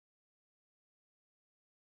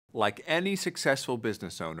Like any successful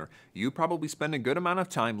business owner, you probably spend a good amount of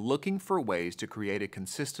time looking for ways to create a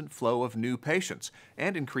consistent flow of new patients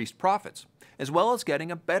and increased profits, as well as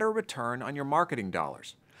getting a better return on your marketing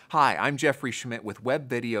dollars. Hi, I'm Jeffrey Schmidt with Web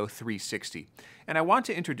Video 360, and I want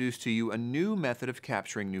to introduce to you a new method of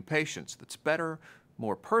capturing new patients that's better,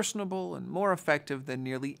 more personable, and more effective than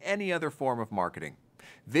nearly any other form of marketing.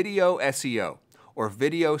 Video SEO, or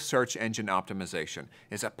video search engine optimization,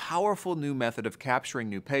 is a powerful new method of capturing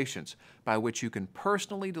new patients by which you can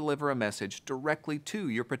personally deliver a message directly to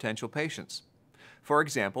your potential patients. For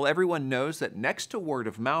example, everyone knows that next to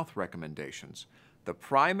word-of-mouth recommendations, the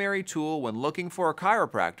primary tool when looking for a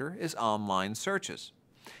chiropractor is online searches.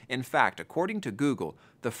 In fact, according to Google,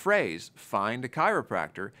 the phrase "find a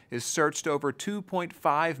chiropractor" is searched over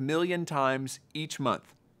 2.5 million times each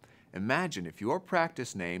month. Imagine if your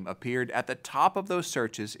practice name appeared at the top of those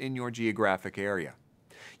searches in your geographic area.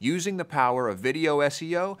 Using the power of video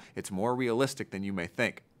SEO, it's more realistic than you may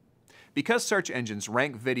think. Because search engines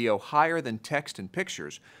rank video higher than text and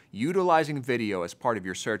pictures, utilizing video as part of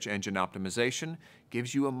your search engine optimization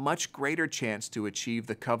gives you a much greater chance to achieve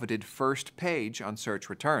the coveted first page on search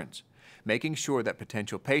returns, making sure that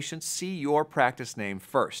potential patients see your practice name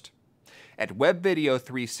first. At Web Video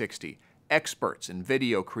 360, experts in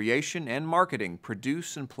video creation and marketing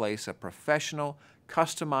produce and place a professional,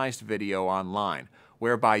 customized video online,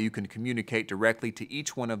 whereby you can communicate directly to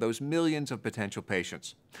each one of those millions of potential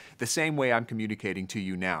patients, the same way I'm communicating to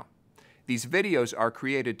you now. These videos are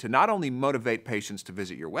created to not only motivate patients to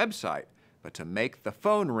visit your website, but to make the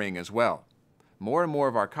phone ring as well. More and more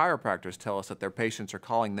of our chiropractors tell us that their patients are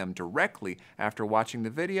calling them directly after watching the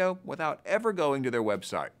video without ever going to their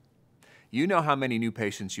website. You know how many new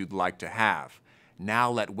patients you'd like to have. Now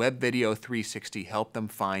let Web Video 360 help them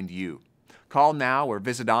find you. Call now or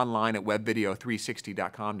visit online at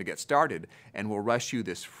webvideo360.com to get started, and we'll rush you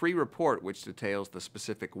this free report which details the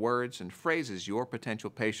specific words and phrases your potential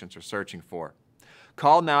patients are searching for.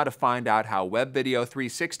 Call now to find out how Web Video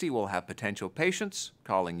 360 will have potential patients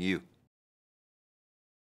calling you.